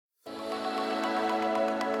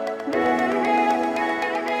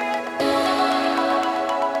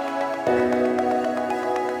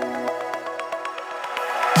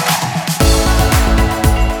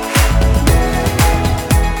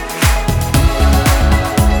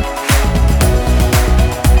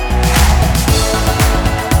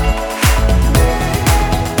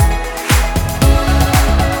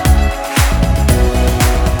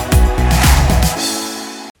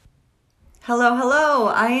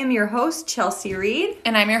I am your host, Chelsea Reed.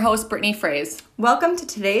 And I'm your host, Brittany Fraze. Welcome to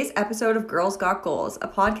today's episode of Girls Got Goals, a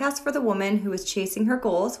podcast for the woman who is chasing her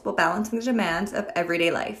goals while balancing the demands of everyday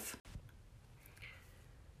life.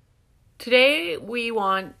 Today, we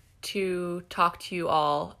want to talk to you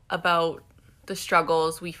all about the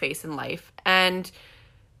struggles we face in life. And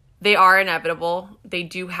they are inevitable. They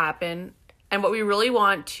do happen. And what we really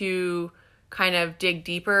want to kind of dig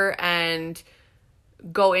deeper and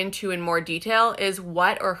go into in more detail is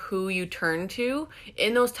what or who you turn to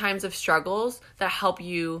in those times of struggles that help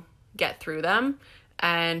you get through them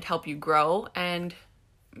and help you grow and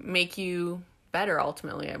make you better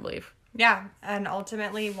ultimately, I believe. Yeah, and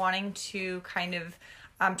ultimately wanting to kind of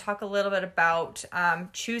talk a little bit about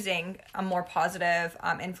choosing a more positive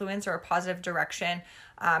influence or a positive direction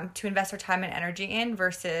to invest our time and energy in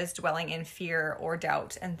versus dwelling in fear or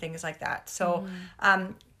doubt and things like that. So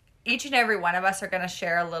each and every one of us are going to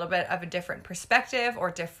share a little bit of a different perspective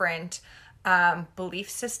or different belief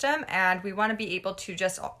system. And we want to be able to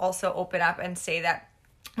just also open up and say that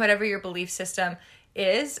whatever your belief system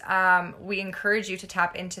is, we encourage you to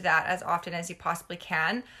tap into that as often as you possibly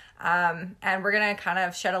can. And we're going to kind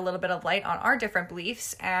of shed a little bit of light on our different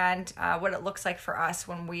beliefs and what it looks like for us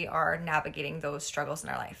when we are navigating those struggles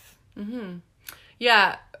in our life. Mm-hmm.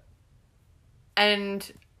 Yeah.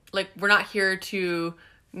 And like, we're not here to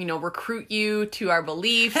recruit you to our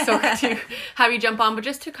beliefs or to have you jump on, but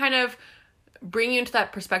just to kind of bring you into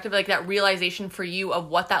that perspective, like that realization for you of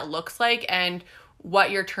what that looks like and what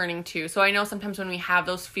you're turning to. So I know sometimes when we have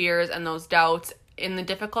those fears and those doubts in the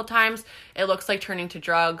difficult times, it looks like turning to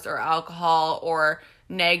drugs or alcohol or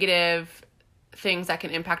negative things that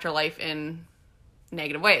can impact our life in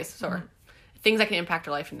negative ways. So things that can impact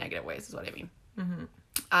our life in negative ways is what I mean.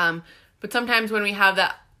 Mm-hmm. But sometimes when we have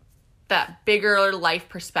that bigger life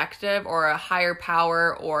perspective or a higher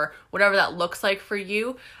power or whatever that looks like for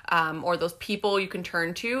you, or those people you can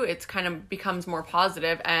turn to, it's kind of becomes more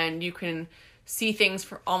positive and you can see things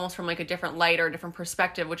almost from like a different light or a different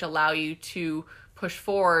perspective, which allow you to push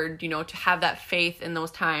forward, to have that faith in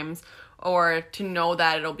those times or to know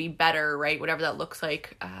that it'll be better, right? Whatever that looks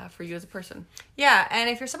like for you as a person. Yeah, and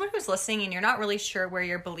if you're someone who's listening and you're not really sure where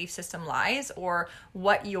your belief system lies or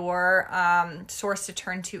what your source to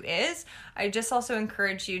turn to is, I just also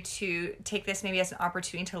encourage you to take this maybe as an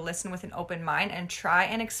opportunity to listen with an open mind and try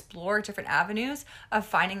and explore different avenues of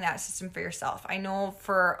finding that system for yourself. I know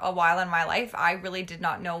for a while in my life, I really did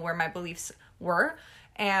not know where my beliefs were,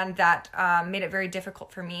 and that made it very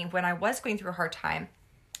difficult for me when I was going through a hard time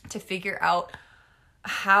to figure out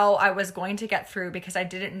how I was going to get through because I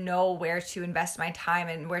didn't know where to invest my time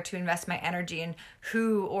and where to invest my energy and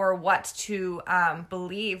who or what to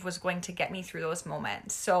believe was going to get me through those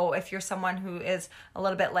moments. So if you're someone who is a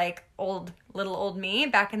little bit like little old me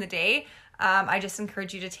back in the day, I just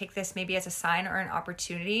encourage you to take this maybe as a sign or an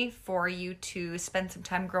opportunity for you to spend some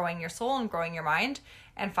time growing your soul and growing your mind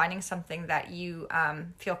and finding something that you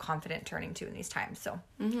feel confident turning to in these times. So,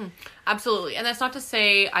 Absolutely. And that's not to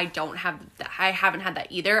say I don't have that. I haven't had that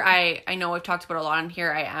either. I know I've talked about a lot on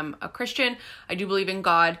here. I am a Christian. I do believe in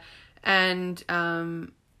God. And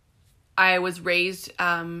I was raised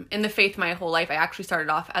in the faith my whole life. I actually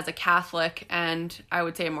started off as a Catholic, and I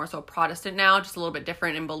would say I'm more so a Protestant now, just a little bit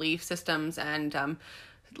different in belief systems. And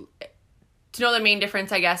to know the main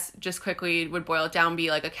difference, I guess, just quickly would boil it down,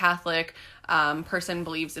 be like a Catholic person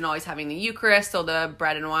believes in always having the Eucharist, so the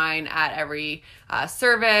bread and wine at every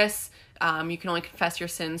service. You can only confess your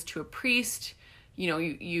sins to a priest. You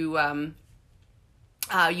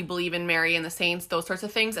believe in Mary and the saints, those sorts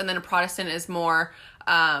of things. And then a Protestant is more,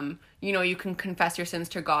 you can confess your sins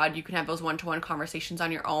to God. You can have those one-to-one conversations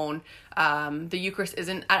on your own. The Eucharist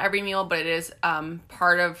isn't at every meal, but it is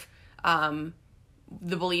part of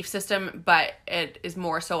the belief system, but it is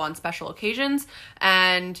more so on special occasions.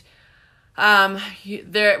 And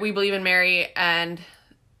we believe in Mary and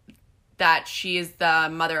that she is the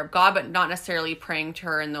mother of God, but not necessarily praying to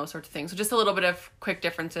her and those sorts of things. So just a little bit of quick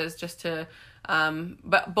differences just to,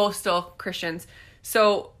 but both still Christians.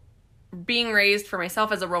 So being raised for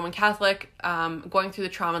myself as a Roman Catholic, going through the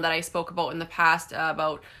trauma that I spoke about in the past,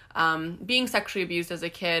 about being sexually abused as a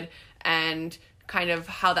kid and kind of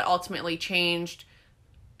how that ultimately changed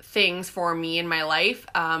things for me in my life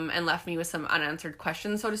and left me with some unanswered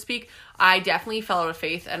questions, so to speak. I definitely fell out of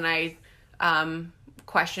faith and I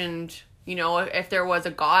questioned, if there was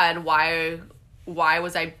a God, why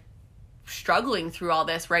was I struggling through all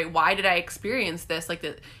this, right? Why did I experience this? Like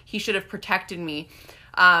that he should have protected me.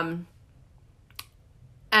 And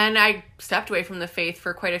I stepped away from the faith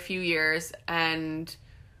for quite a few years and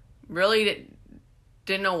really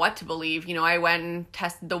didn't know what to believe. You know, I went and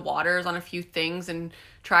tested the waters on a few things and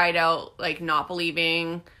tried out like not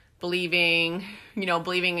believing, you know,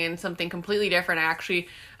 believing in something completely different. I actually,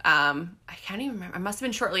 I can't even remember. It must have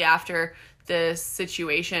been shortly after this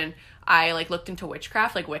situation. I like looked into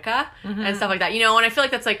witchcraft, like Wicca and stuff like that, you know, and I feel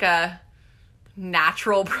like that's like a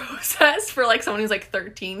natural process for like someone who's like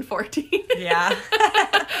 13, 14. Yeah.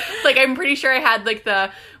 Like, I'm pretty sure I had like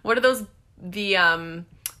what are those, the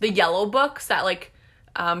yellow books that like,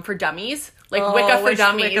 for dummies, like Wicca for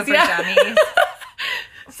Dummies. Wicca for Dummies.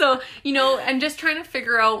 So, you know, and just trying to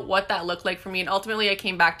figure out what that looked like for me. And ultimately I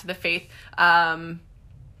came back to the faith,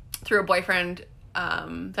 through a boyfriend,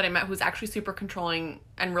 that I met, who's actually super controlling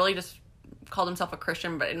and really just called himself a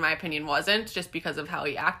Christian, but in my opinion wasn't, just because of how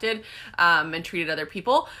he acted, and treated other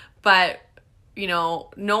people. But, you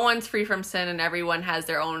know, no one's free from sin, and everyone has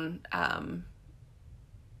their own,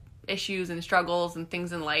 issues and struggles and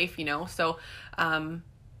things in life, you know? So,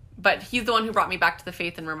 but he's the one who brought me back to the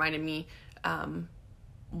faith and reminded me,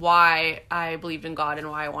 why I believed in God and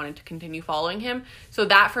why I wanted to continue following him. So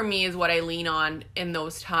that for me is what I lean on in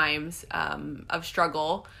those times, of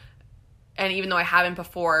struggle. And even though I haven't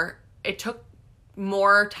before, it took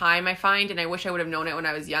more time, I find, and I wish I would have known it when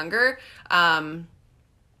I was younger.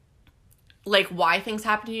 Like why things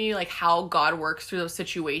happen to you, like how God works through those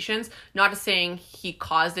situations. Not saying he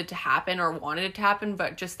caused it to happen or wanted it to happen,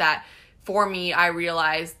 but just that for me, I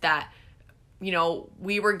realized that, you know,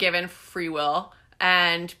 we were given free will,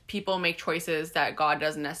 and people make choices that God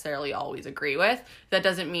doesn't necessarily always agree with. That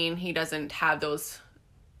doesn't mean he doesn't have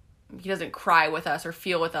he doesn't cry with us or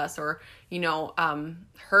feel with us or, you know,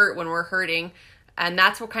 hurt when we're hurting. And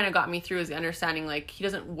that's what kind of got me through, is the understanding, like, he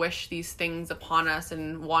doesn't wish these things upon us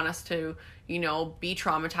and want us to, you know, be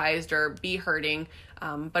traumatized or be hurting.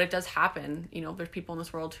 But it does happen. You know, there's people in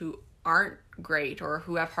this world who aren't great, or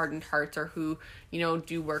who have hardened hearts, or who, you know,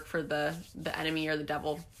 do work for the enemy or the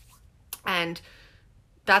devil. And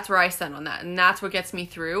that's where I stand on that. And that's what gets me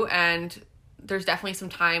through. And there's definitely some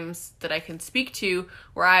times that I can speak to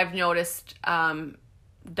where I've noticed,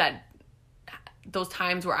 that those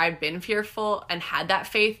times where I've been fearful and had that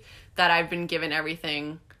faith, that I've been given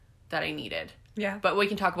everything that I needed. Yeah. But we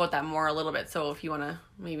can talk about that more a little bit. So if you want to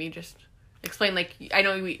maybe just explain, like, I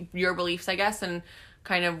know your beliefs, I guess, and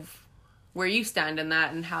kind of where you stand in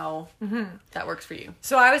that and how that works for you.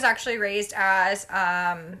 So I was actually raised as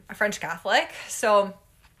a French Catholic, so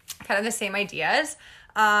kind of the same ideas.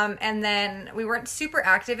 And then we weren't super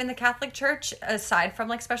active in the Catholic Church aside from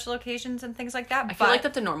like special occasions and things like that. I feel like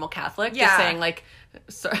that's a normal Catholic. Yeah. Just saying, like,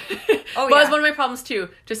 sorry. Oh, well, yeah. it's one of my problems too.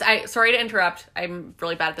 Sorry to interrupt. I'm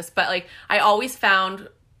really bad at this, but like, I always found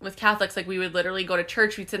with Catholics, like, we would literally go to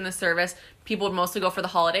church, we'd sit in the service, people would mostly go for the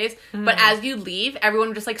holidays, but as you leave, everyone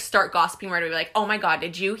would just like start gossiping right away, like, oh my God,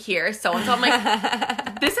 did you hear so-and-so? I'm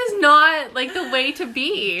like, this is not like the way to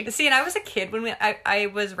be. See, and I was a kid when I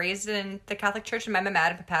was raised in the Catholic Church, and my mom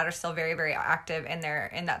and papa are still very, very active in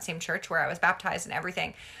that same church where I was baptized and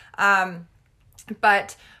everything.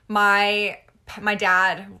 But my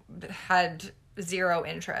dad had zero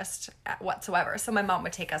interest whatsoever. So my mom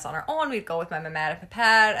would take us on our own. We'd go with my mama and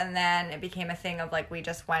papa, and then it became a thing of like, we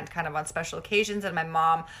just went kind of on special occasions. And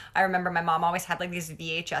I remember my mom always had like these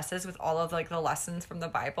VHSs with all of like the lessons from the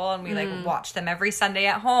Bible, and we like watched them every Sunday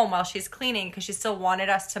at home while she's cleaning, because she still wanted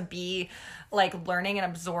us to be like learning and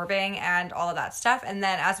absorbing and all of that stuff. And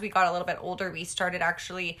then as we got a little bit older, we started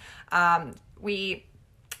actually we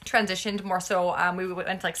transitioned more so, we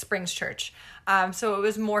went to like Springs Church, so it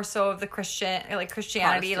was more so of the Christianity,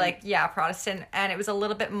 Protestant. Protestant, and it was a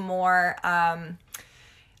little bit more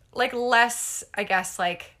like less, I guess,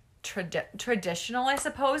 like traditional, I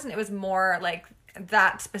suppose, and it was more like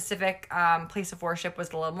that specific place of worship was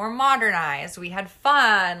a little more modernized. We had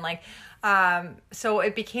fun, like, so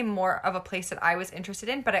it became more of a place that I was interested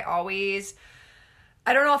in. But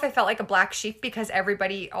I don't know if I felt like a black sheep, because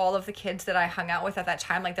all of the kids that I hung out with at that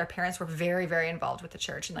time, like, their parents were very, very involved with the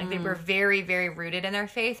church, and like they were very, very rooted in their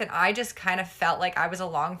faith. And I just kind of felt like I was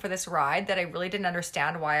along for this ride that I really didn't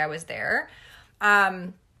understand why I was there.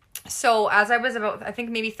 So as I was about, I think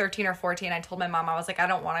maybe 13 or 14, I told my mom, I was like, I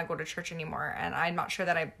don't want to go to church anymore. And I'm not sure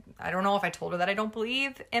that I don't know if I told her that I don't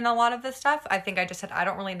believe in a lot of this stuff. I think I just said, I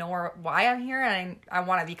don't really know why I'm here, and I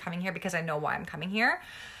want to be coming here because I know why I'm coming here.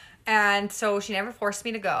 And so she never forced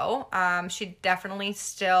me to go. She definitely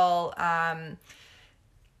still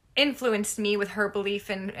influenced me with her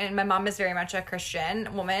belief, and my mom is very much a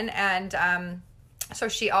Christian woman, and so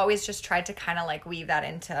she always just tried to kind of like weave that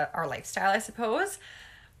into our lifestyle, I suppose.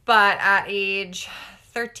 But at age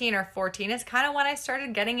 13 or 14 is kind of when I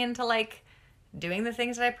started getting into like doing the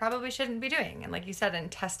things that I probably shouldn't be doing. And like you said, and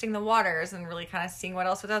testing the waters and really kind of seeing what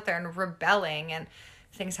else was out there and rebelling. And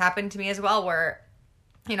things happened to me as well where,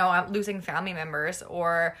 you know, I'm losing family members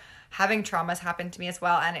or having traumas happen to me as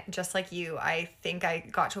well. And just like you, I think I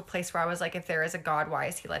got to a place where I was like, if there is a God, why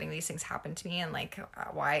is he letting these things happen to me? And like,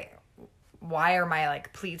 why are my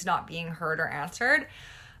like pleas not being heard or answered?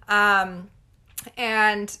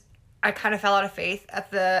 And I kind of fell out of faith at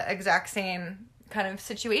the exact same kind of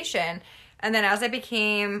situation. And then as I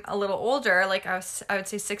became a little older, like I would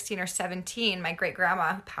say 16 or 17, my great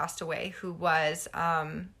grandma who passed away, who was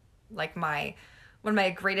like one of my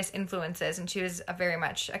greatest influences, and she was very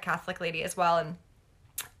much a Catholic lady as well.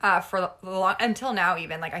 And for until now,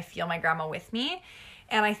 even like I feel my grandma with me.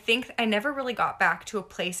 And I think I never really got back to a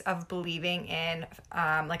place of believing in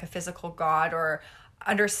like a physical God or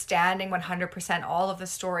understanding 100% all of the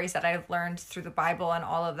stories that I've learned through the Bible and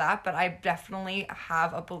all of that. But I definitely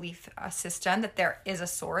have a belief system that there is a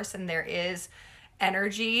source and there is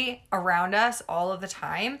energy around us all of the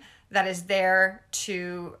time that is there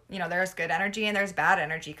to, you know, there's good energy and there's bad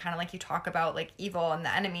energy, kind of like you talk about like evil and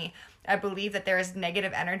the enemy. I believe that there is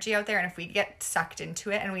negative energy out there, and if we get sucked into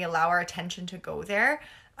it and we allow our attention to go there,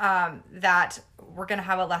 that we're going to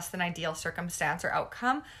have a less than ideal circumstance or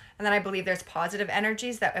outcome. And then I believe there's positive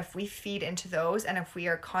energies that if we feed into those and if we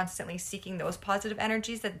are constantly seeking those positive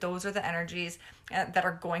energies, that those are the energies that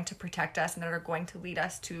are going to protect us and that are going to lead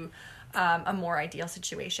us to a more ideal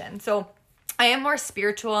situation. So I am more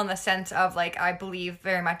spiritual in the sense of like, I believe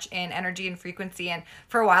very much in energy and frequency. And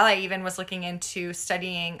for a while I even was looking into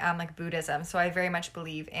studying like Buddhism. So I very much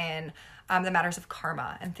believe in the matters of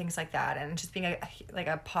karma and things like that. And just being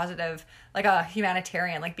a positive, like a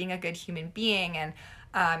humanitarian, like being a good human being. And,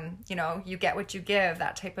 you know, you get what you give,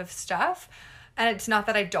 that type of stuff. And it's not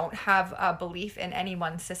that I don't have a belief in any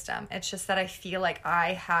one system. It's just that I feel like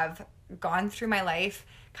I have gone through my life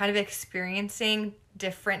kind of experiencing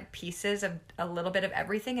different pieces of a little bit of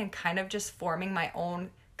everything and kind of just forming my own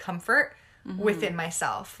comfort within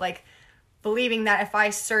myself. Like believing that if I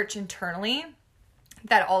search internally,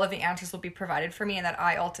 that all of the answers will be provided for me and that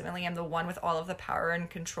I ultimately am the one with all of the power and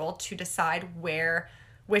control to decide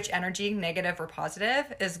which energy, negative or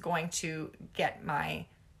positive, is going to get my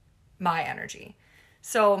energy.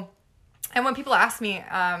 So, and when people ask me,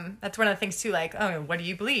 that's one of the things too, like, oh, what do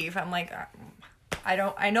you believe? I'm like, I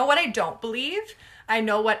know what I don't believe. I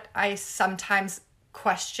know what I sometimes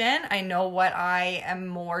question. I know what I am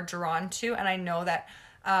more drawn to. And I know that,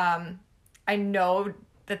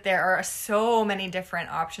 there are so many different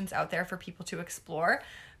options out there for people to explore.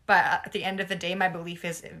 But at the end of the day, my belief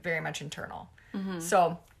is very much internal.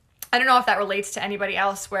 So I don't know if that relates to anybody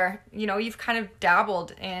else where, you know, you've kind of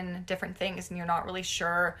dabbled in different things and you're not really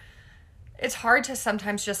sure. It's hard to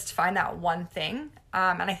sometimes just find that one thing.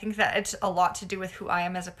 And I think that it's a lot to do with who I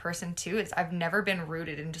am as a person too. Is I've never been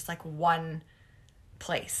rooted in just like one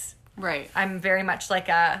place. Right. I'm very much like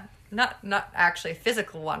a, not actually a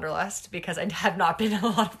physical wanderlust, because I have not been in a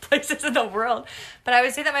lot of places in the world. But I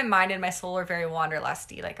would say that my mind and my soul are very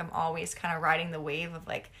wanderlusty. Like I'm always kind of riding the wave of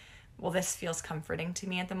like, well, this feels comforting to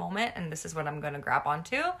me at the moment, and this is what I'm going to grab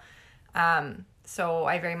onto. So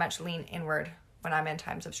I very much lean inward when I'm in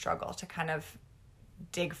times of struggle to kind of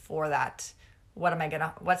dig for that.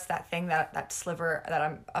 What's that thing, that sliver that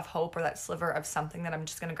I'm of hope, or that sliver of something that I'm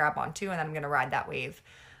just going to grab onto, and I'm going to ride that wave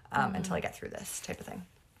until I get through this type of thing.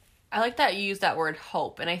 I like that you use that word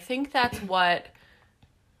hope. And I think that's what,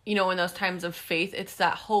 you know, in those times of faith, it's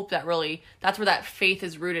that hope that really, that's where that faith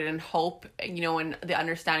is rooted in hope, you know, and the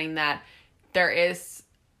understanding that there is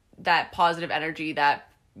that positive energy, that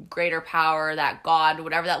greater power, that God,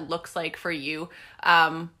 whatever that looks like for you,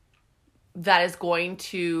 that is going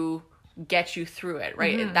to get you through it,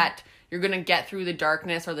 right? That you're going to get through the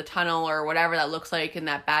darkness or the tunnel or whatever that looks like in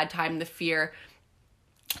that bad time, the fear,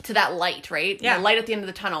 to that light, right? Yeah. The light at the end of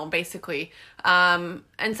the tunnel, basically. And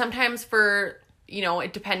sometimes for, you know,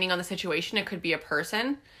 depending on the situation, it could be a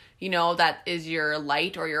person, you know, that is your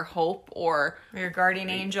light or your hope or your guardian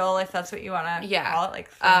angel, if that's what you want to call it. Like,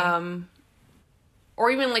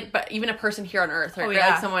 or even even a person here on earth, right?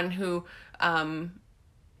 Like someone who,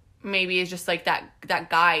 maybe is just like that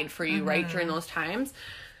guide for you, right? During those times.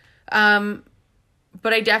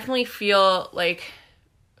 But I definitely feel like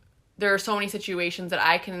there are so many situations that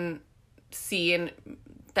I can see, and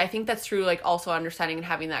I think that's through like also understanding and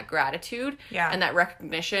having that gratitude and that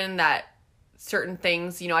recognition that certain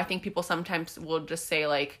things, you know, I think people sometimes will just say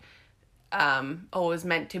like, oh, it was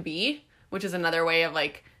meant to be, which is another way of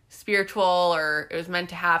like spiritual, or it was meant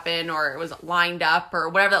to happen, or it was lined up, or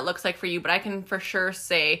whatever that looks like for you. But I can for sure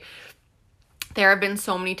say there have been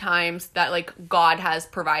so many times that like God has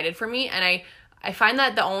provided for me, and I find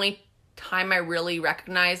that the only time I really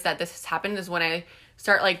recognize that this has happened is when I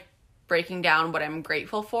start like breaking down what I'm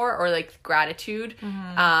grateful for, or like gratitude,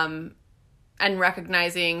 and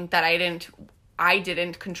recognizing that I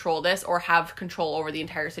didn't control this or have control over the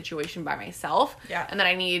entire situation by myself. Yeah. And that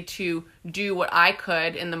I needed to do what I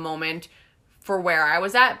could in the moment for where I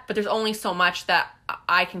was at, but there's only so much that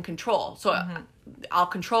I can control. So I'll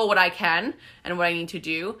control what I can and what I need to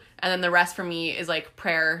do, and then the rest for me is like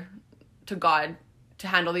prayer to God to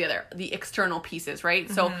handle the external pieces, right?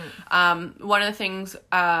 So one of the things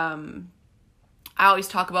I always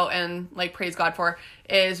talk about and like praise God for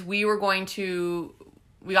is we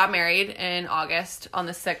got married in August on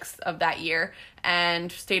the 6th of that year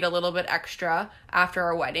and stayed a little bit extra after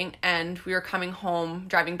our wedding, and we were coming home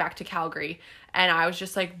driving back to Calgary, and I was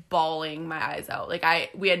just like bawling my eyes out. Like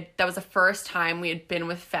that was the first time we had been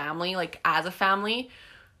with family, like as a family,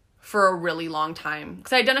 for a really long time.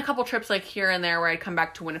 Because I'd done a couple trips like here and there where I'd come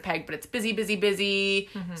back to Winnipeg, but it's busy,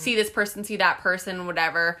 see this person, see that person,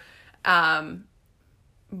 whatever. And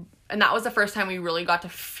that was the first time we really got to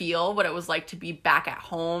feel what it was like to be back at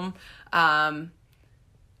home.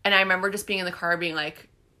 And I remember just being in the car being like,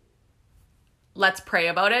 let's pray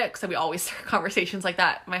about it. Because we always start conversations like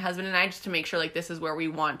that, my husband and I, just to make sure like this is where we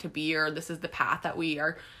want to be, or this is the path that we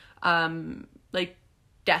are like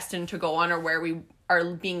destined to go on, or where we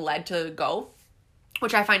are being led to go,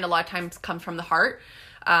 which I find a lot of times comes from the heart.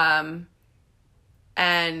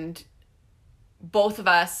 And both of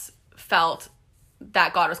us felt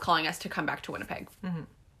that God was calling us to come back to Winnipeg.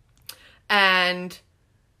 And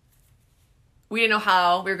we didn't know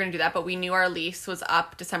how we were going to do that, but we knew our lease was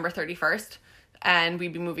up December 31st, and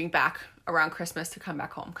we'd be moving back around Christmas to come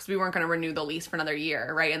back home, because we weren't going to renew the lease for another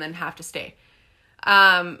year, right? And then have to stay.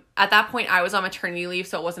 At that point, I was on maternity leave,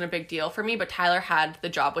 so it wasn't a big deal for me, but Tyler had the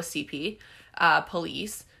job with CP,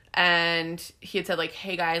 police, and he had said, like,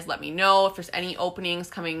 hey guys, let me know if there's any openings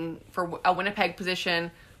coming for a Winnipeg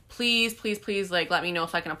position. Please, like, let me know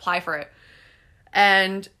so I can apply for it.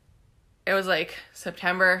 And it was like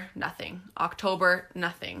September, nothing. October,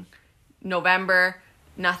 nothing. November,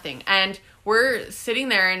 nothing. And we're sitting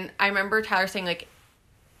there, and I remember Tyler saying, like,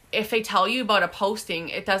 if they tell you about a posting,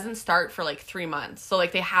 it doesn't start for like 3 months. So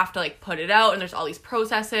like they have to like put it out, and there's all these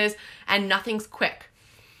processes, and nothing's quick.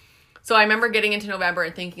 So I remember getting into November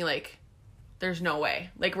and thinking like, there's no way.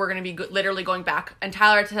 Like we're going to be literally going back. And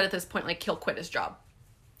Tyler had said at this point, like, he'll quit his job.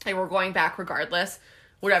 Like we're going back regardless.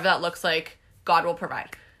 Whatever that looks like, God will provide.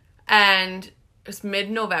 And it was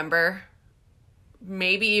mid-November,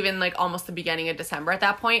 maybe even like almost the beginning of December at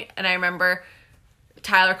that point. And I remember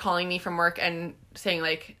Tyler calling me from work and saying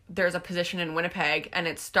like, there's a position in Winnipeg, and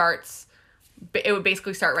it would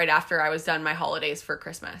basically start right after I was done my holidays for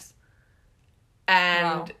Christmas.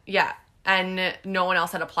 And yeah, and no one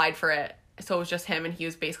else had applied for it. So it was just him, and he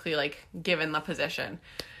was basically like given the position.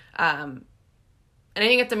 And I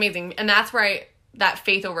think it's amazing. And that's where that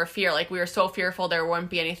faith over fear, like we were so fearful there wouldn't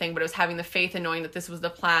be anything, but it was having the faith and knowing that this was the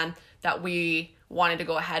plan that we wanted to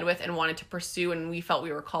go ahead with and wanted to pursue, and we felt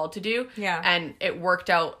we were called to do. Yeah. And it worked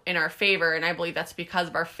out in our favor. And I believe that's because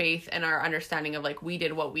of our faith and our understanding of like, we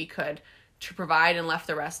did what we could to provide and left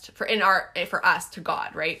the rest for us to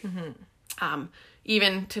God. Right.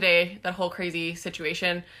 Even today, that whole crazy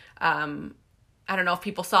situation, I don't know if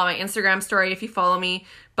people saw my Instagram story, if you follow me,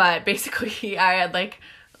 but basically I had like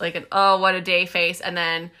an, oh, what a day face. And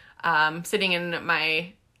then, sitting in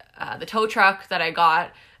my, the tow truck that I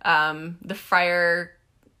got, the fire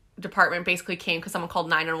department basically came because someone called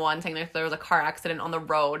 911 saying that there was a car accident on the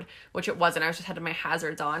road, which it wasn't. I was just had my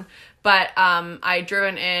hazards on. But I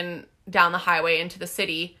driven in down the highway into the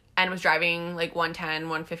city and was driving like 110,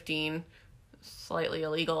 115, slightly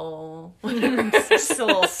illegal. Just a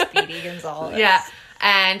little speedy, Gonzalez. Yeah.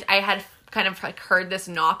 And I had kind of like heard this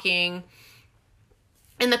knocking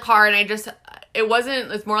in the car, and it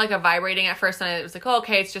was more like a vibrating at first, and it was like, oh,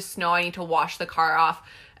 okay, it's just snow. I need to wash the car off.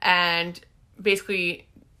 And basically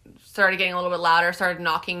started getting a little bit louder, started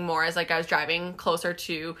knocking more as like I was driving closer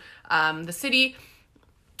to the city.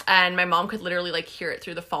 And my mom could literally like hear it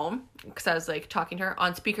through the phone because I was like talking to her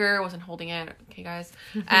on speaker, wasn't holding it. Okay, guys.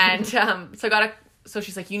 And so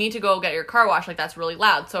she's like, you need to go get your car washed. Like that's really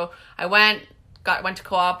loud. So I went to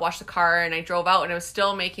co-op, washed the car, and I drove out, and it was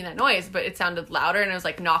still making that noise, but it sounded louder, and it was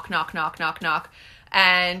like knock, knock, knock, knock, knock.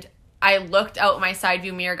 And I looked out my side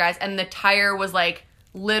view mirror, guys, and the tire was like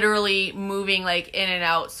literally moving like in and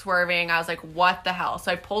out, swerving. I was like, what the hell?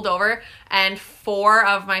 So I pulled over, and 4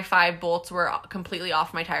 of my 5 bolts were completely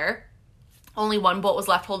off my tire. Only 1 bolt was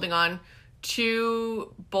left holding on.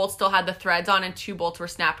 2 bolts still had the threads on, and 2 bolts were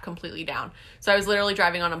snapped completely down. So I was literally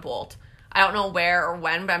driving on a bolt. I don't know where or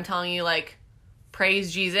when, but I'm telling you, like,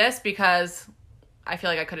 praise Jesus, because I feel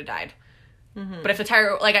like I could have died. Mm-hmm. But if the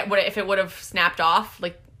tire, like, if it would have snapped off,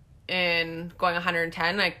 like, in going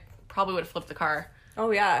 110, I probably would have flipped the car.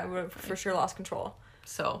 Oh, yeah. I would have for sure lost control.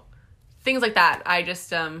 So, things like that. I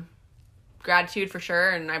just, gratitude for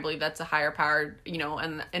sure, and I believe that's a higher power, you know,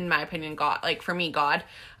 and in my opinion, God, like, for me, God,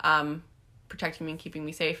 protecting me and keeping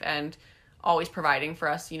me safe, and always providing for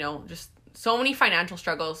us, you know, just so many financial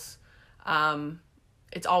struggles.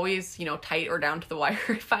 It's always, you know, tight or down to the wire,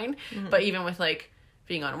 I find. Mm-hmm. But even with, like,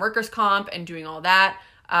 being on workers' comp and doing all that,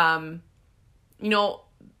 you know,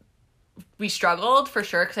 we struggled for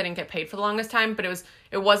sure because I didn't get paid for the longest time. But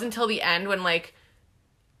it wasn't until the end when, like,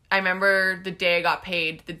 I remember the day I got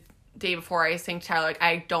paid, the day before, I was saying to Tyler, like,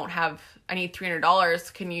 I need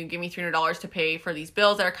 $300. Can you give me $300 to pay for these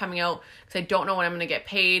bills that are coming out? Because I don't know when I'm going to get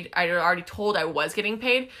paid. I had already told I was getting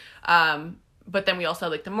paid. But then we also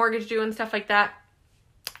had, like, the mortgage due and stuff like that.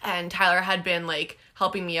 And Tyler had been, like,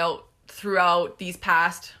 helping me out throughout these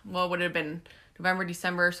past, well, would it have been November,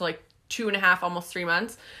 December, so, like, 2.5, almost 3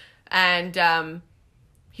 months. And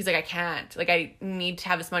he's like, I can't. Like, I need to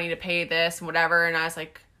have this money to pay this and whatever. And I was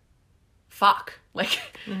like, fuck. Like,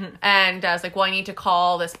 mm-hmm. And I was like, well, I need to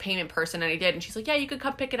call this payment person. And I did. And she's like, yeah, you could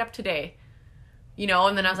come pick it up today. You know?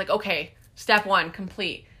 And then I was like, okay, step 1,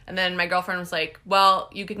 complete. And then my girlfriend was like, well,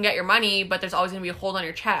 you can get your money, but there's always going to be a hold on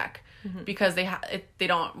your check. Mm-hmm. Because they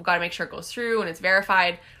don't, got to make sure it goes through and it's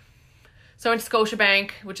verified. So I went to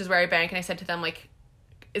Scotiabank, which is where I bank, and I said to them, like,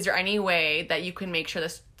 is there any way that you can make sure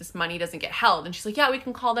this money doesn't get held? And she's like, yeah, we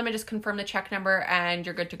can call them and just confirm the check number and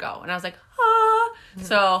you're good to go. And I was like, ah. Mm-hmm.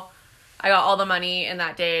 So I got all the money in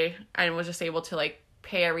that day and was just able to, like,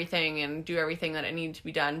 pay everything and do everything that it needed to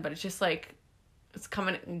be done. But it's just like,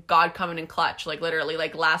 God coming in clutch, like, literally,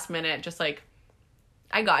 like, last minute, just like,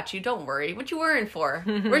 I got you. Don't worry. What you worrying for?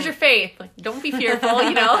 Where's your faith? Like, don't be fearful,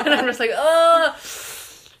 you know? And I'm just like, oh,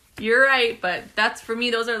 you're right. But that's, for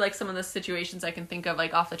me, those are, like, some of the situations I can think of,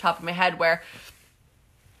 like, off the top of my head where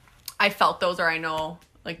I felt those, or I know,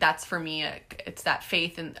 like, that's for me, it's that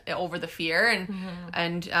faith and over the fear and, mm-hmm.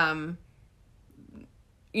 and,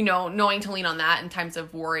 you know, knowing to lean on that in times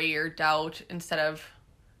of worry or doubt instead of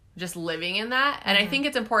just living in that. And mm-hmm. I think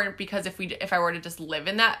it's important because if I were to just live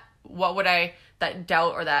in that, that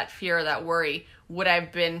doubt or that fear or that worry, would I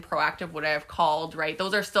have been proactive? Would I have called, right?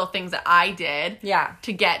 Those are still things that I did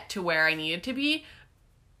to get to where I needed to be.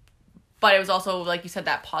 But it was also, like you said,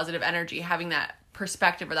 that positive energy, having that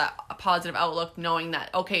perspective or that positive outlook, knowing that,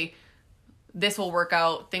 okay, this will work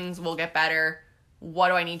out, things will get better. What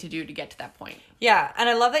do I need to do to get to that point? Yeah, and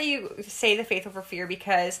I love that you say the faith over fear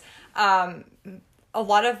because a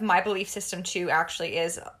lot of my belief system too actually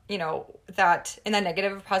is, you know, that in the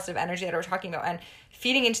negative or positive energy that we're talking about, and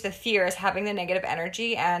feeding into the fear is having the negative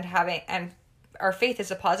energy and our faith is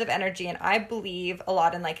a positive energy. And I believe a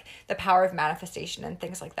lot in, like, the power of manifestation and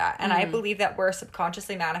things like that. And I believe that we're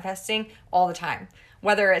subconsciously manifesting all the time,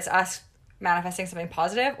 whether it's us manifesting something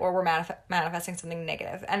positive or we're manifesting something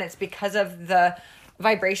negative. And it's because of the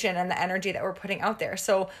vibration and the energy that we're putting out there.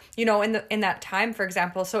 So, you know, in that time, for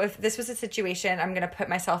example, so if this was a situation, I'm going to put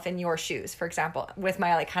myself in your shoes, for example, with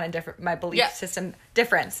my, like, kind of different, my belief system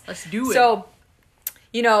difference. Let's do it. So,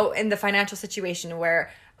 you know, in the financial situation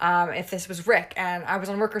where, if this was Rick and I was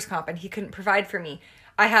on workers' comp and he couldn't provide for me,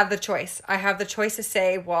 I have the choice. I have the choice to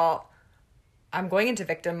say, well, I'm going into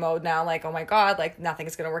victim mode now. Like, oh my God, like,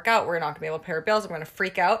 nothing's going to work out. We're not going to be able to pay our bills. I'm going to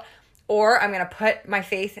freak out. Or I'm going to put my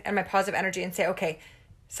faith and my positive energy and say, okay,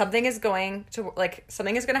 something is going to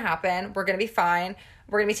happen. We're going to be fine.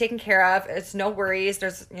 We're going to be taken care of. It's no worries.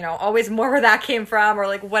 There's, you know, always more where that came from, or,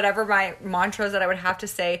 like, whatever my mantras that I would have to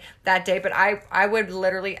say that day. But I would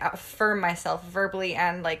literally affirm myself verbally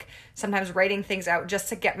and, like, sometimes writing things out just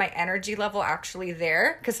to get my energy level actually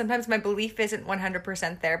there. Because sometimes my belief isn't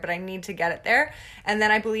 100% there, but I need to get it there. And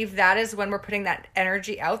then I believe that is when we're putting that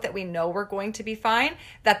energy out that we know we're going to be fine,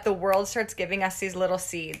 that the world starts giving us these little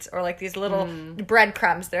seeds or, like, these little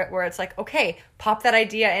breadcrumbs there, where it's like, okay, pop that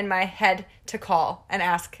idea in my head to call and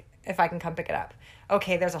ask if I can come pick it up.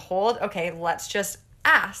 Okay, there's a hold. Okay, let's just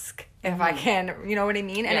ask if I can, you know what I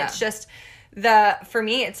mean? And it's just for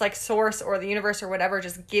me, it's like source or the universe or whatever,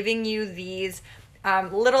 just giving you these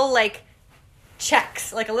little, like,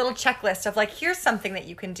 checks, like a little checklist of, like, here's something that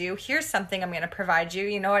you can do. Here's something I'm going to provide you.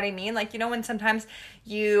 You know what I mean? Like, you know, when sometimes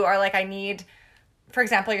you are like, I need, for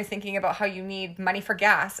example, you're thinking about how you need money for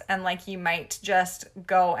gas, and, like, you might just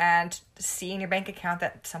go and see in your bank account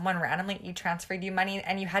that someone randomly e-transferred you money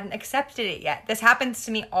and you hadn't accepted it yet. This happens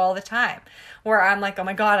to me all the time where I'm like, oh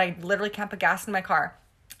my God, I literally can't put gas in my car.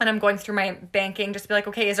 and I'm going through my banking just to be like,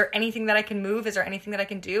 okay, is there anything that I can move? Is there anything that I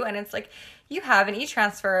can do? And it's like, you have an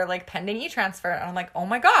e-transfer, like pending e-transfer. And I'm like, oh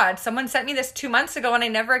my God, someone sent me this 2 months ago and I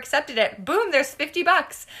never accepted it. Boom, there's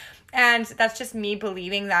 $50. And that's just me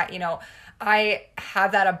believing that, you know, I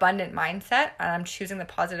have that abundant mindset and I'm choosing the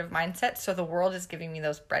positive mindset. So the world is giving me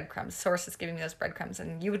those breadcrumbs. Source is giving me those breadcrumbs.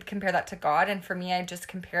 And you would compare that to God. And for me, I just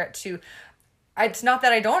compare it to, it's not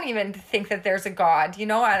that I don't even think that there's a God, you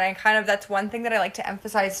know, and I kind of, that's one thing that I like to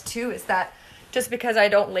emphasize too, is that just because I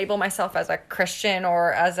don't label myself as a Christian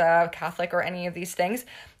or as a Catholic or any of these things,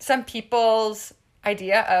 some people's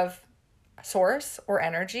idea of source or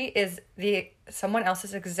energy is someone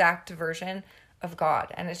else's exact version of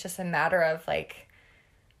God. And it's just a matter of like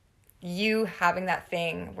you having that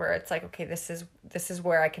thing where it's like, okay, this is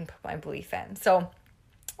where I can put my belief in. So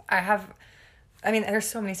there's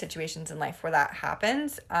so many situations in life where that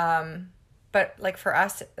happens. But like for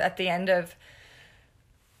us at the end of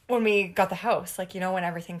when we got the house, like, you know, when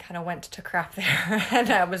everything kind of went to crap there and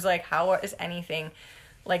I was like, how is anything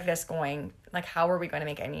like this going? Like, how are we going to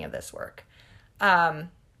make any of this work?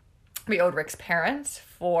 We owed Rick's parents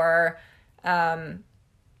for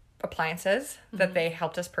appliances that they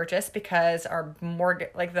helped us purchase because our mortgage,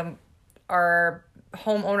 like our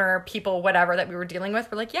homeowner people, whatever that we were dealing with,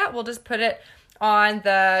 were like, yeah, we'll just put it on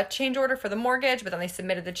the change order for the mortgage. But then they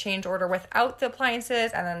submitted the change order without the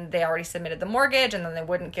appliances, and then they already submitted the mortgage, and then they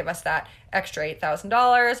wouldn't give us that extra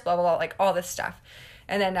 $8,000, blah, blah, blah, like all this stuff.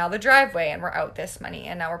 And then now the driveway, and we're out this money,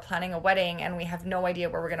 and now we're planning a wedding, and we have no idea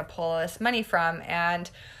where we're going to pull this money from. And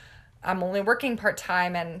I'm only working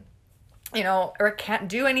part-time, and you know, Eric can't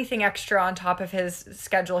do anything extra on top of his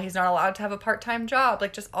schedule. He's not allowed to have a part-time job.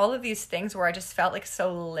 Like just all of these things where I just felt like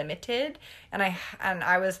so limited, and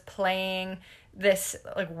I was playing this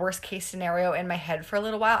like worst case scenario in my head for a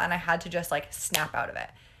little while, and I had to just like snap out of it.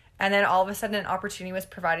 And then all of a sudden an opportunity was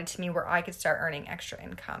provided to me where I could start earning extra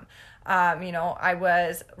income. You know, I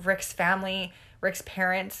was Rick's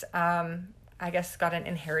parents, I guess got an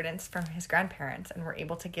inheritance from his grandparents and were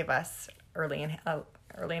able to give us early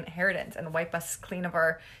inheritance and wipe us clean of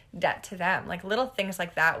our debt to them. Like little things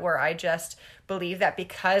like that where I just believe that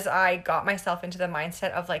because I got myself into the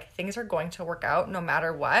mindset of like things are going to work out no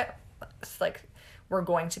matter what, it's like we're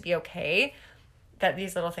going to be okay, that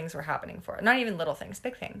these little things were happening for. Not even little things,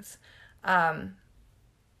 big things.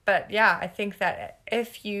 But yeah, I think that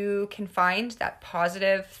if you can find that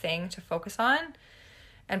positive thing to focus on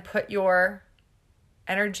and put your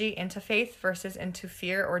energy into faith versus into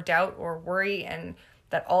fear or doubt or worry and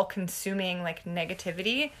that all-consuming like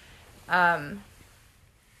negativity, that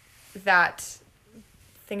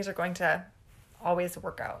things are going to always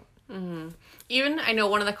work out. Mm-hmm. Even I know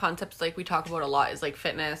one of the concepts like we talk about a lot is like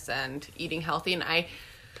fitness and eating healthy and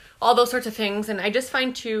all those sorts of things. And I just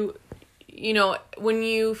find too, you know, when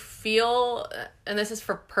you feel, and this is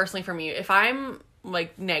personally for me, if I'm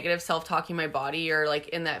like negative self-talking my body or like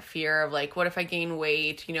in that fear of like, what if I gain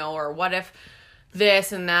weight, you know, or what if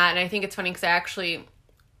this and that. And I think it's funny because I actually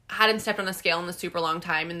hadn't stepped on the scale in a super long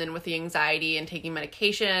time, and then with the anxiety and taking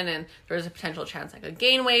medication, and there was a potential chance I could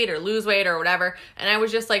gain weight or lose weight or whatever, and I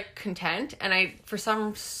was just like content, and I for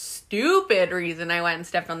some stupid reason I went and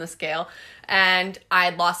stepped on the scale and I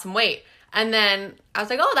had lost some weight, and then I was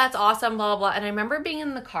like, oh, that's awesome, blah blah blah. And I remember being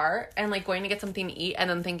in the car and like going to get something to eat and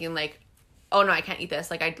then thinking like, oh no, I can't eat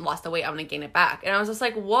this, like I lost the weight, I'm gonna gain it back. And I was just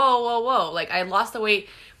like, whoa, like I lost the weight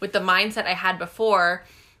with the mindset I had before,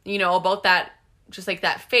 you know, about that, just like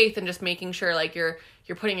that faith and just making sure like you're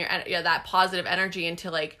putting your that positive energy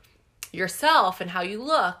into like yourself and how you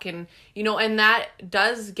look, and you know, and that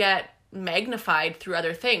does get magnified through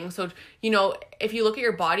other things. So, you know, if you look at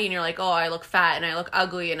your body and you're like, oh, I look fat and I look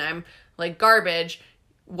ugly and I'm like garbage,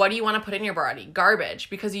 what do you want to put in your body? Garbage,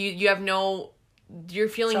 because you have no, you're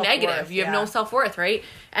feeling Self-worth, negative. You have no self-worth, right?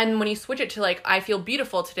 And when you switch it to like, I feel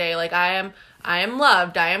beautiful today, like I am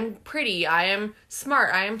loved, I am pretty, I am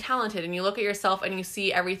smart, I am talented, and you look at yourself and you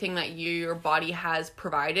see everything that your body has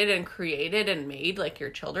provided and created and made, like your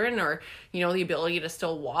children, or, you know, the ability to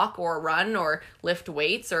still walk or run or lift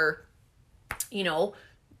weights or, you know,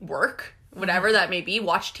 work, whatever that may be,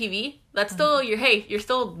 watch TV. That's still you're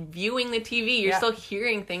still viewing the TV, you're still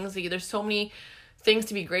hearing things. There's so many things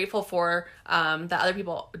to be grateful for that other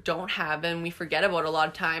people don't have, and we forget about a lot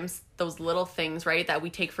of times, those little things, right, that we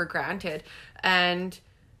take for granted. And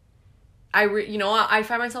I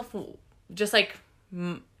find myself just like,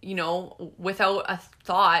 you know, without a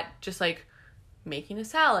thought, just like making a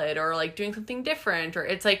salad or like doing something different, or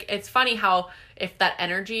it's like, it's funny how if that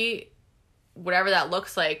energy, whatever that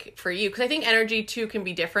looks like for you, because I think energy too can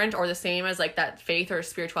be different or the same as like that faith or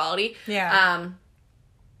spirituality.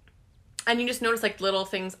 And you just notice like little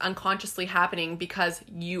things unconsciously happening because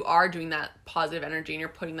you are doing that positive energy and you're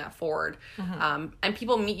putting that forward. And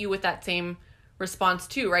people meet you with that same response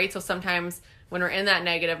too, right? So sometimes when we're in that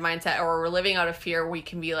negative mindset or we're living out of fear, we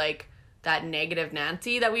can be like that negative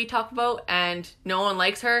Nancy that we talk about, and no one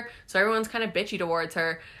likes her. So everyone's kind of bitchy towards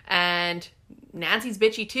her, and Nancy's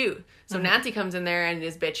bitchy too. So Nancy comes in there and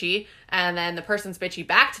is bitchy, and then the person's bitchy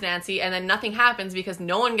back to Nancy, and then nothing happens because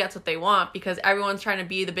no one gets what they want because everyone's trying to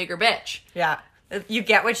be the bigger bitch. Yeah. You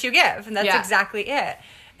get what you give, and that's exactly it.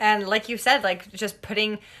 And like you said, like just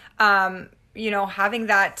putting, having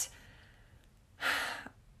that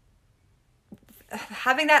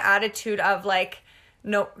attitude of like,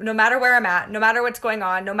 no matter where I'm at, no matter what's going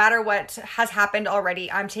on, no matter what has happened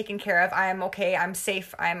already, I'm taken care of, I'm okay, I'm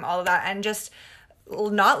safe, I'm all of that. And just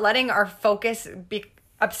not letting our focus be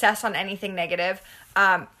obsessed on anything negative.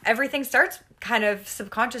 Everything starts kind of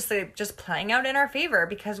subconsciously just playing out in our favor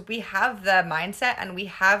because we have the mindset and we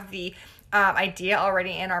have the idea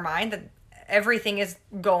already in our mind that everything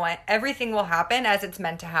will happen as it's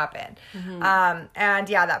meant to happen. And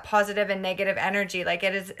yeah, that positive and negative energy, like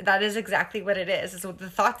that is exactly what it is. So the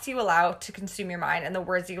thoughts you allow to consume your mind and the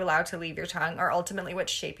words you allow to leave your tongue are ultimately what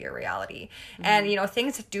shape your reality. And,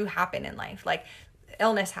 things do happen in life. Like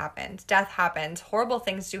illness happens, death happens, horrible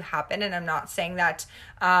things do happen. And I'm not saying that,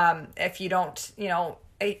 if you don't,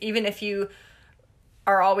 even if you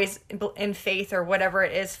are always in faith or whatever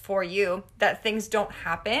it is for you, that things don't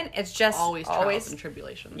happen. It's just always trials and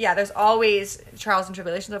tribulations. Yeah, there's always trials and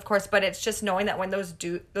tribulations, of course, but it's just knowing that when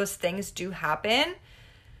those things do happen,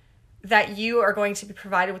 that you are going to be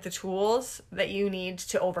provided with the tools that you need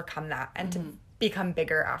to overcome that and to become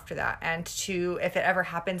bigger after that, and to, if it ever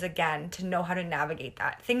happens again, to know how to navigate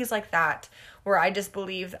that. Things like that, where I don't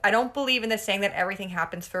believe in the saying that everything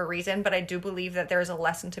happens for a reason, but I do believe that there's a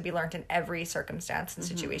lesson to be learned in every circumstance and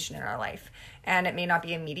situation in our life. And it may not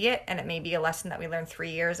be immediate, and it may be a lesson that we learn 3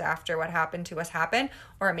 years after what happened to us happened,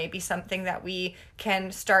 or it may be something that we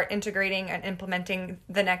can start integrating and implementing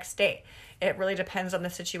the next day. It really depends on the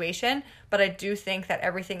situation, but I do think that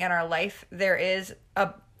everything in our life, there is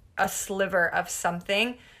a sliver of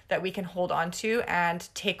something that we can hold on to and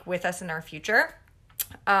take with us in our future.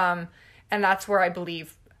 And that's where I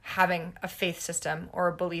believe having a faith system or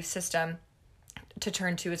a belief system to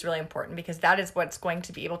turn to is really important, because that is what's going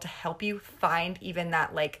to be able to help you find even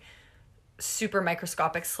that like super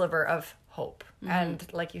microscopic sliver of hope. And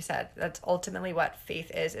like you said, that's ultimately what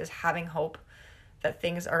faith is having hope that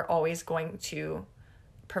things are always going to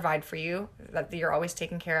provide for you, that you're always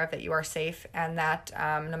taken care of, that you are safe, and that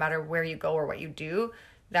no matter where you go or what you do,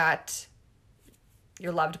 that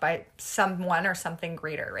you're loved by someone or something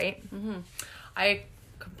greater, right? I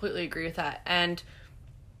completely agree with that. And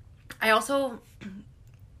I also,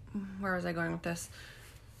 where was I going with this?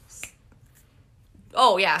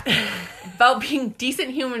 Oh yeah, about being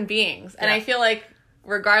decent human beings. And I feel like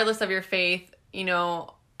regardless of your faith,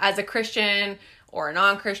 as a Christian or a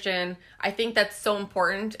non-Christian, I think that's so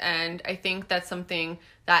important, and I think that's something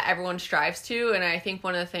that everyone strives to. And I think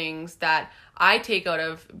one of the things that I take out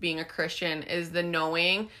of being a Christian is the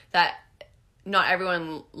knowing that not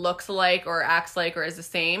everyone looks alike or acts like or is the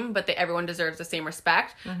same, but that everyone deserves the same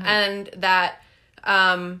respect. And that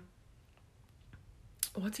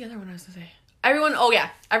what's the other one I was gonna say?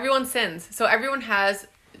 Everyone sins. So everyone has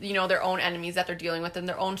their own enemies that they're dealing with and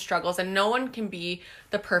their own struggles, and no one can be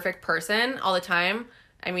the perfect person all the time.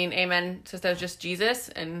 I mean, amen, so there's just Jesus,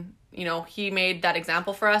 and he made that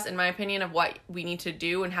example for us, in my opinion, of what we need to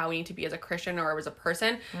do and how we need to be as a Christian or as a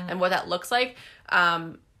person and what that looks like.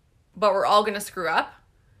 But we're all going to screw up.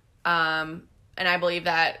 And I believe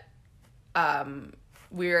that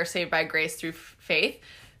we are saved by grace through faith,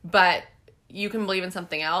 but you can believe in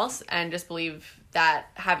something else and just believe that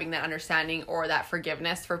having that understanding or that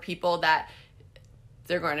forgiveness for people that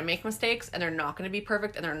they're going to make mistakes and they're not going to be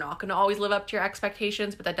perfect and they're not going to always live up to your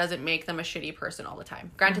expectations, but that doesn't make them a shitty person all the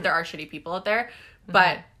time. Granted, there are shitty people out there,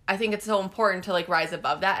 but I think it's so important to rise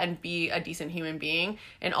above that and be a decent human being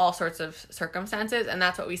in all sorts of circumstances. And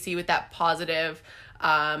that's what we see with that positive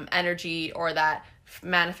energy or that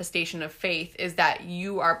manifestation of faith, is that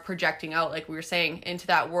you are projecting out, like we were saying, into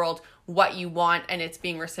that world what you want, and it's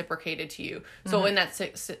being reciprocated to you. So in that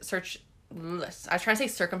I was trying to say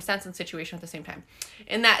circumstance and situation at the same time.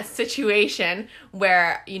 In that situation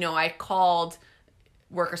where, I called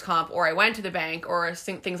workers' comp or I went to the bank or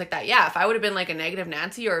things like that. Yeah, if I would have been like a negative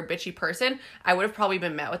Nancy or a bitchy person, I would have probably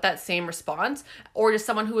been met with that same response, or just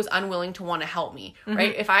someone who was unwilling to want to help me,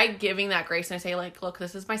 right? If I giving that grace and I say look,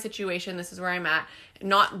 this is my situation, this is where I'm at,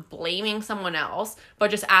 not blaming someone else,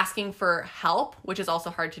 but just asking for help, which is also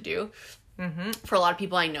hard to do. for a lot of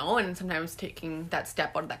people I know, and sometimes taking that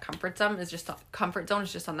step out of that comfort zone is just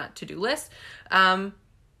on that to-do list.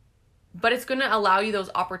 But it's going to allow you those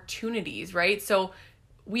opportunities, right? So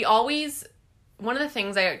one of the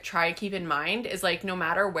things I try to keep in mind is like, no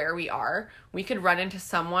matter where we are, we could run into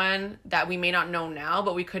someone that we may not know now,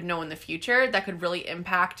 but we could know in the future, that could really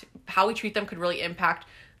impact how we treat them, could really impact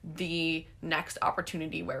the next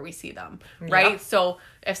opportunity where we see them, right? Yep. So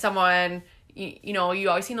if someone, you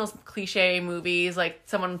always see those cliche movies, like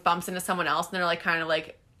someone bumps into someone else and they're like kind of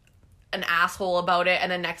like an asshole about it,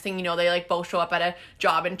 and then next thing you know, they like both show up at a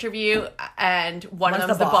job interview and one of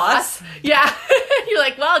them's the boss. Yeah. You're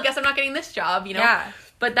like, well, I guess I'm not getting this job, Yeah.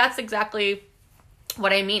 But that's exactly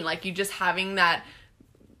what I mean. Like, you just having that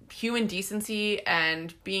human decency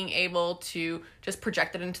and being able to just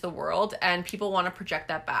project it into the world, and people want to project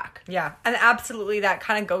that back. Yeah. And absolutely, that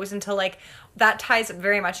kind of goes into like, that ties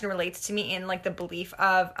very much and relates to me in like the belief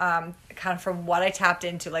of kind of from what I tapped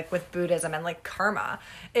into like with Buddhism and like karma,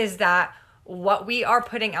 is that what we are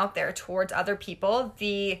putting out there towards other people,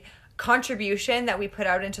 the contribution that we put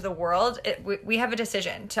out into the world, we have a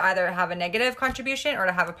decision to either have a negative contribution or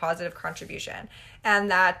to have a positive contribution. And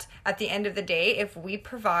that at the end of the day, if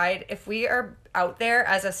we are out there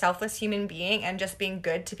as a selfless human being and just being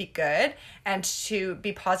good to be good and to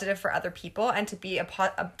be positive for other people and to be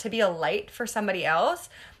a light for somebody else,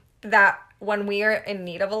 that when we are in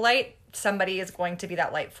need of a light, somebody is going to be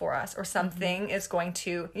that light for us, or something is going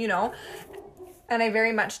to, and I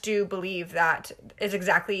very much do believe that is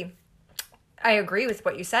exactly, I agree with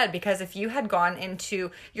what you said, because if you had gone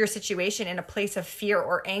into your situation in a place of fear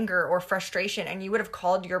or anger or frustration, and you would have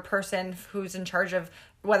called your person who's in charge of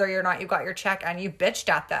whether or not you got your check and you bitched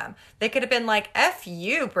at them, they could have been like, F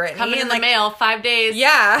you, Brittany. Coming in the mail, 5 days.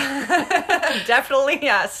 Yeah, definitely.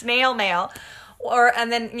 Yeah. Snail mail.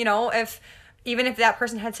 And then, even if that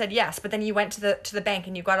person had said yes, but then you went to the bank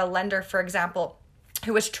and you got a lender, for example,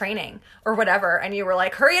 who was training or whatever, and you were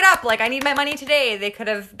like, hurry it up, like I need my money today, they could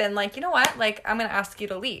have been like, you know what, like I'm gonna ask you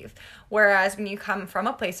to leave. Whereas when you come from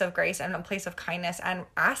a place of grace and a place of kindness and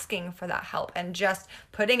asking for that help and just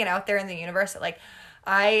putting it out there in the universe, like,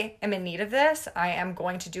 I am in need of this, I am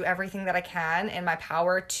going to do everything that I can in my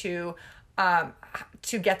power to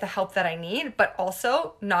get the help that I need, but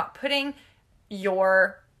also not putting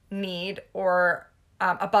your need or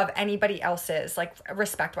above anybody else's, like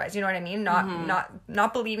respect-wise, you know what I mean?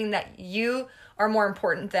 Not believing that you are more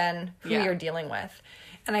important than who you're dealing with.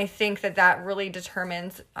 And I think that really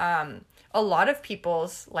determines a lot of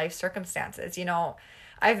people's life circumstances.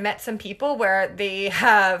 I've met some people where we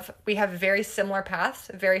have very similar paths,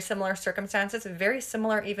 very similar circumstances, very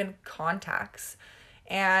similar even contacts.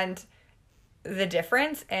 And the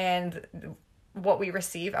difference and what we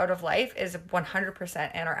receive out of life is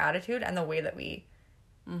 100% in our attitude and the way that we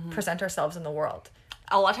present ourselves in the world.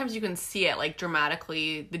 A lot of times you can see it like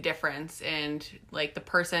dramatically, the difference, and like the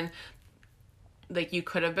person like you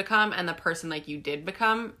could have become and the person like you did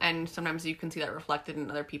become, and sometimes you can see that reflected in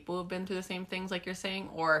other people who've been through the same things like you're saying,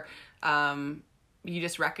 or you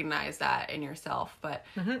just recognize that in yourself. But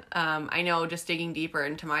I know, just digging deeper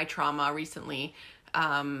into my trauma recently,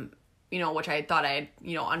 which I thought I had,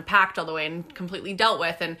 unpacked all the way and completely dealt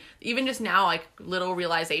with. And even just now, like little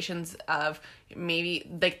realizations of maybe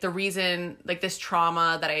like the reason, like this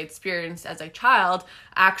trauma that I experienced as a child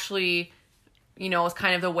actually, was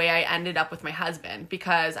kind of the way I ended up with my husband,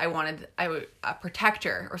 because I wanted a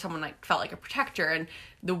protector, or someone like felt like a protector. And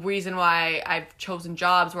the reason why I've chosen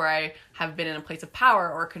jobs where I have been in a place of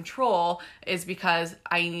power or control is because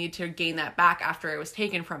I needed to gain that back after it was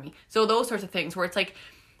taken from me. So those sorts of things where it's like,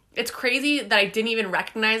 it's crazy that I didn't even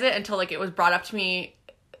recognize it until like it was brought up to me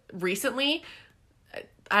recently.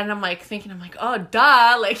 And I'm like thinking, oh,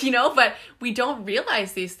 duh, like, but we don't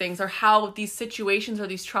realize these things, or how these situations or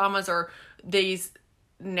these traumas or these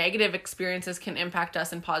negative experiences can impact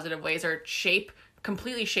us in positive ways, or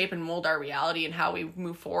completely shape and mold our reality and how we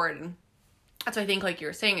move forward. And that's why I think, like you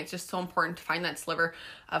were saying, it's just so important to find that sliver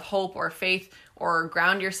of hope or faith, or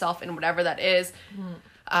ground yourself in whatever that is.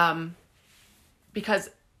 Because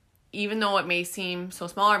even though it may seem so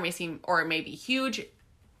small, or it may be huge,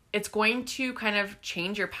 it's going to kind of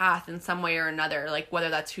change your path in some way or another, like whether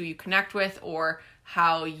that's who you connect with or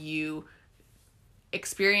how you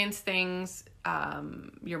experience things,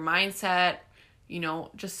 your mindset,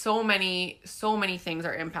 just so many things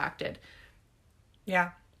are impacted.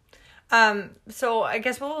 Yeah. So I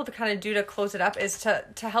guess what we'll kind of do to close it up is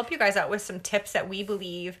to help you guys out with some tips that we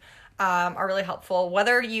believe are really helpful,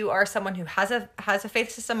 whether you are someone who has a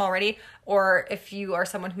faith system already, or if you are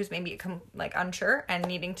someone who's maybe like unsure and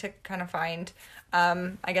needing to kind of find,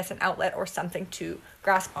 I guess, an outlet or something to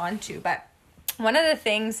grasp onto. But one of the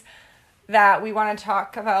things that we want to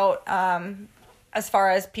talk about as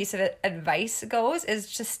far as piece of advice goes is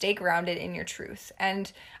just stay grounded in your truth.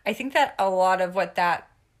 And I think that a lot of what that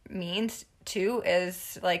means too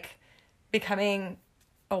is like becoming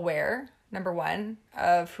aware, number one,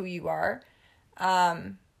 of who you are,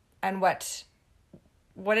 and what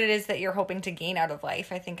it is that you're hoping to gain out of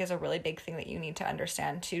life. I think is a really big thing that you need to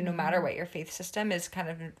understand too, no matter what your faith system is, kind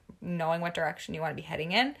of knowing what direction you want to be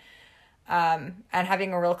heading in, and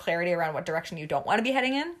having a real clarity around what direction you don't want to be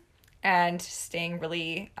heading in, and staying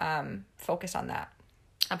really focused on that.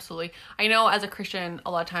 Absolutely. I know as a Christian,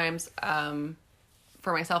 a lot of times,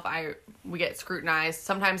 for myself, we get scrutinized.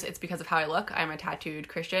 Sometimes it's because of how I look. I'm a tattooed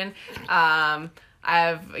Christian. I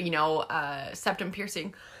have, septum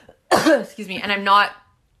piercing. Excuse me. And I'm not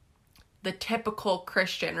the typical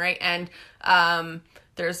Christian, right? And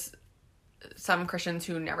there's some Christians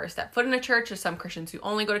who never step foot in a church. There's some Christians who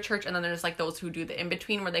only go to church. And then there's like those who do the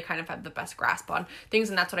in-between where they kind of have the best grasp on things.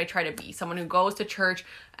 And that's what I try to be. Someone who goes to church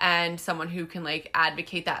and someone who can like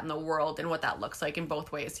advocate that in the world and what that looks like in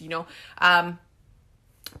both ways,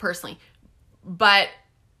 personally. But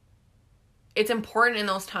it's important in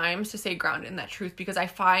those times to stay grounded in that truth, because I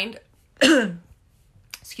find,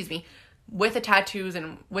 excuse me, with the tattoos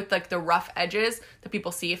and with like the rough edges that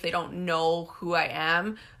people see if they don't know who I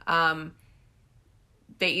am,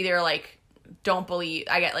 they either like don't believe.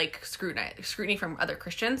 I get like scrutiny from other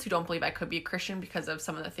Christians who don't believe I could be a Christian because of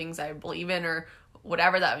some of the things I believe in or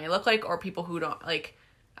whatever that may look like, or people who don't like,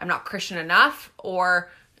 I'm not Christian enough,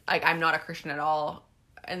 or like I'm not a Christian at all,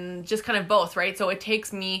 and just kind of both, right? So it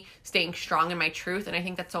takes me staying strong in my truth, and I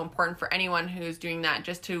think that's so important for anyone who's doing that,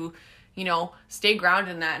 just to, stay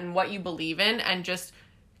grounded in that and what you believe in, and just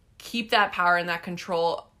keep that power and that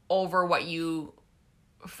control over what you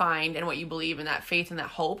find and what you believe in, that faith and that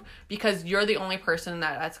hope, because you're the only person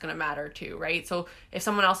that's going to matter to, right? So if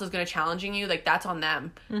someone else is going to challenging you, like that's on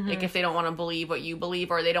them. Mm-hmm. Like if they don't want to believe what you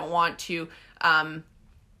believe, or they don't want to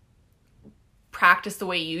practice the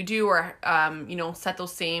way you do, or set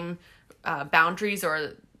those same boundaries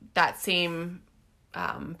or that same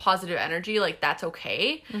positive energy, like that's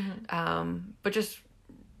okay. Mm-hmm. But just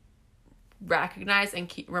recognize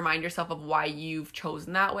and remind yourself of why you've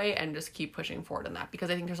chosen that way, and just keep pushing forward in that, because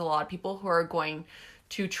I think there's a lot of people who are going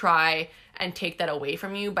to try and take that away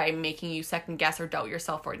from you by making you second guess or doubt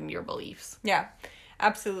yourself or your beliefs. Yeah,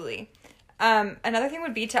 absolutely. Another thing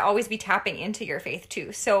would be to always be tapping into your faith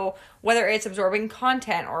too. So whether it's absorbing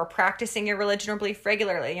content or practicing your religion or belief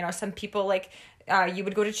regularly, some people like you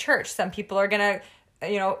would go to church. Some people are gonna,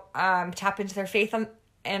 tap into their faith on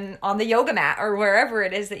the yoga mat or wherever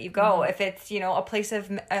it is that you go. Mm-hmm. If it's, a place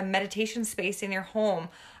of a meditation space in your home,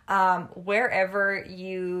 wherever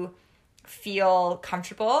you feel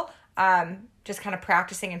comfortable, just kind of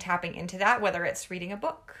practicing and tapping into that, whether it's reading a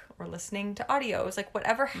book or listening to audios, like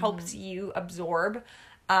whatever helps you absorb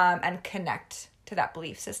and connect to that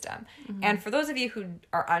belief system. Mm-hmm. And for those of you who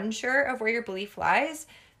are unsure of where your belief lies,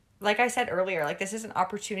 like I said earlier, like this is an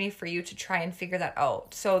opportunity for you to try and figure that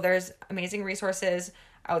out. So there's amazing resources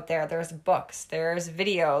out there. There's books, there's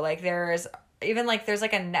video, like there's even like there's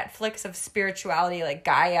like a Netflix of spirituality, like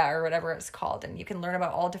Gaia or whatever it's called, and you can learn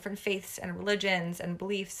about all different faiths and religions and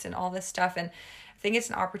beliefs and all this stuff. And I think it's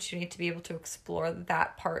an opportunity to be able to explore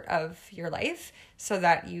that part of your life so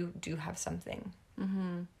that you do have something.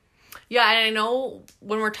 Mm-hmm. Yeah, and I know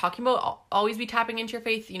when we're talking about always be tapping into your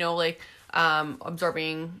faith,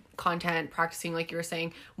 absorbing content, practicing, like you were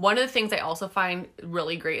saying, one of the things I also find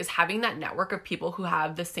really great is having that network of people who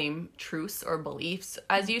have the same truths or beliefs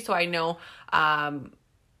as you. So I know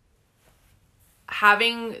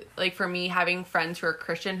having, like for me, having friends who are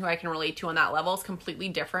Christian who I can relate to on that level is completely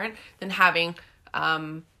different than having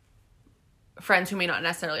friends who may not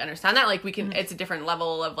necessarily understand that. Like we can, it's a different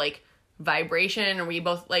level of like vibration, and we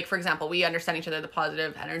both, like for example, we understand each other, the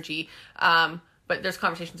positive energy, but there's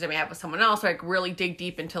conversations I may have with someone else where I really dig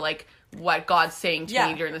deep into like what God's saying to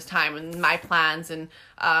me during this time, and my plans and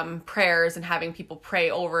prayers, and having people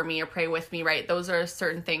pray over me or pray with me, right? Those are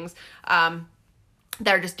certain things that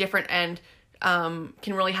are just different and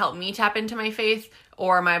can really help me tap into my faith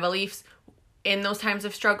or my beliefs in those times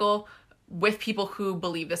of struggle with people who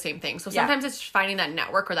believe the same thing. So sometimes it's finding that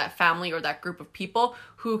network or that family or that group of people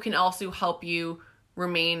who can also help you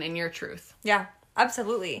remain in your truth. Yeah,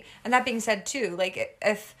 absolutely. And that being said too, like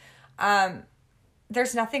if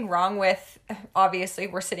there's nothing wrong with, obviously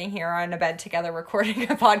we're sitting here on a bed together recording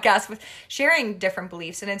a podcast with sharing different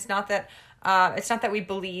beliefs, and it's not that we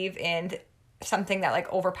believe in something that like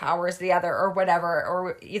overpowers the other or whatever,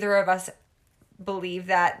 or either of us believe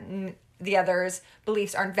that the other's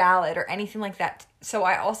beliefs aren't valid or anything like that. So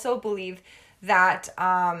I also believe that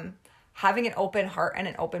having an open heart and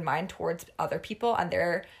an open mind towards other people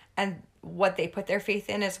and what they put their faith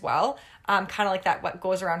in as well, kind of like that what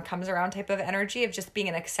goes around comes around type of energy of just being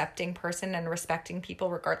an accepting person and respecting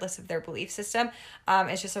people regardless of their belief system,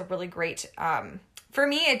 is just a really great, for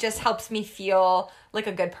me, it just helps me feel like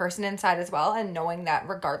a good person inside as well, and knowing that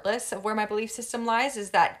regardless of where my belief system lies,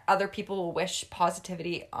 is that other people will wish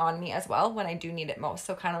positivity on me as well when I do need it most.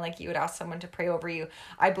 So kind of like you would ask someone to pray over you.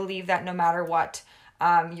 I believe that no matter what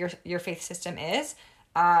your faith system is,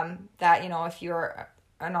 that, you know, if you're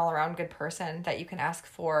an all-around good person, that you can ask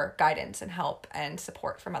for guidance and help and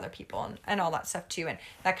support from other people and all that stuff too. And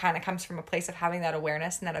that kind of comes from a place of having that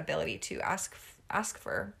awareness and that ability to ask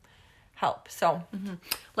for help. So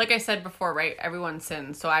like I said before, right, everyone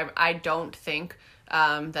sins. So I don't think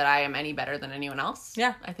that I am any better than anyone else.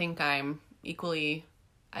 Yeah. I think I'm equally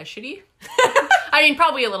as shitty. I mean,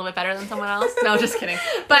 probably a little bit better than someone else. No, just kidding.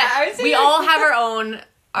 But yeah, we all have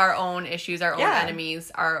our own issues, our own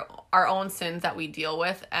enemies, our own sins that we deal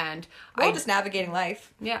with, and we're all just navigating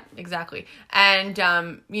life. Yeah, exactly.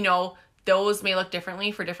 And you know, those may look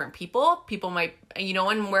differently for different people. People might, you know,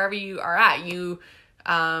 and wherever you are at, you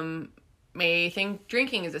may think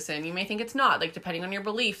drinking is a sin. You may think it's not, like, depending on your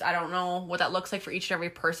beliefs. I don't know what that looks like for each and every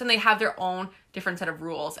person. They have their own different set of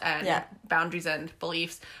rules and boundaries and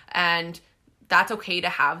beliefs, and that's okay to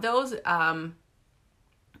have those.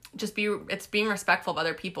 It's being respectful of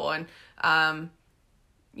other people, and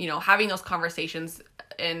you know, having those conversations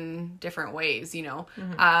in different ways, you know.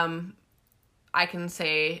 I can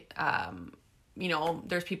say, you know,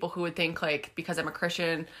 there's people who would think, like, because I'm a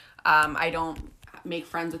Christian, I don't make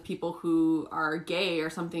friends with people who are gay or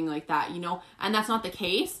something like that, you know, and that's not the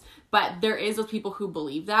case, but there is those people who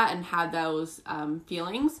believe that and have those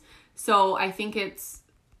feelings. So I think it's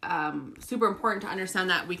super important to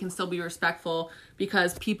understand that we can still be respectful,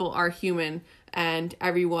 because people are human and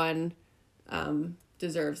everyone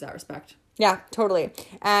deserves that respect. Yeah, totally.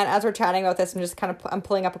 And as we're chatting about this, I'm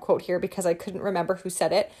pulling up a quote here because I couldn't remember who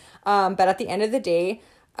said it. But at the end of the day,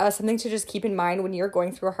 something to just keep in mind when you're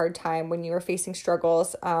going through a hard time, when you're facing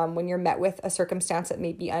struggles, when you're met with a circumstance that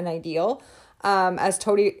may be unideal. As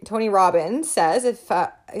Tony Robbins says, if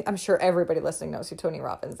I'm sure everybody listening knows who Tony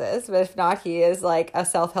Robbins is, but if not, he is like a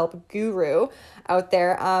self-help guru out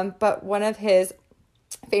there. But one of his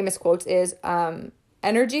famous quotes is,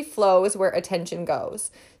 energy flows where attention goes.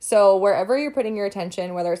 So wherever you're putting your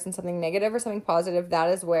attention, whether it's in something negative or something positive, that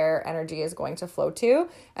is where energy is going to flow to,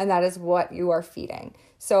 and that is what you are feeding.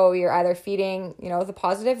 So you're either feeding, you know, the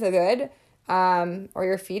positive, the good, or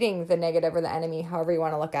you're feeding the negative or the enemy, however you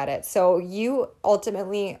want to look at it. So you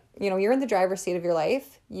ultimately, you know, you're in the driver's seat of your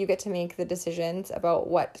life. You get to make the decisions about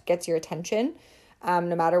what gets your attention,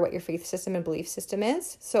 no matter what your faith system and belief system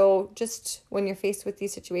is. So just when you're faced with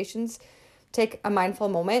these situations, take a mindful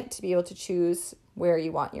moment to be able to choose where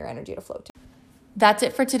you want your energy to flow to. That's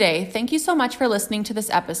it for today. Thank you so much for listening to this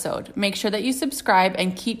episode. Make sure that you subscribe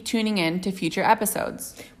and keep tuning in to future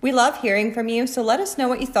episodes. We love hearing from you, so let us know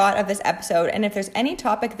what you thought of this episode. And if there's any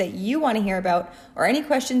topic that you want to hear about or any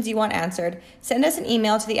questions you want answered, send us an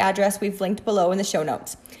email to the address we've linked below in the show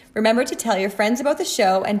notes. Remember to tell your friends about the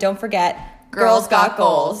show, and don't forget, Girls Got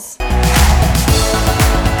Goals.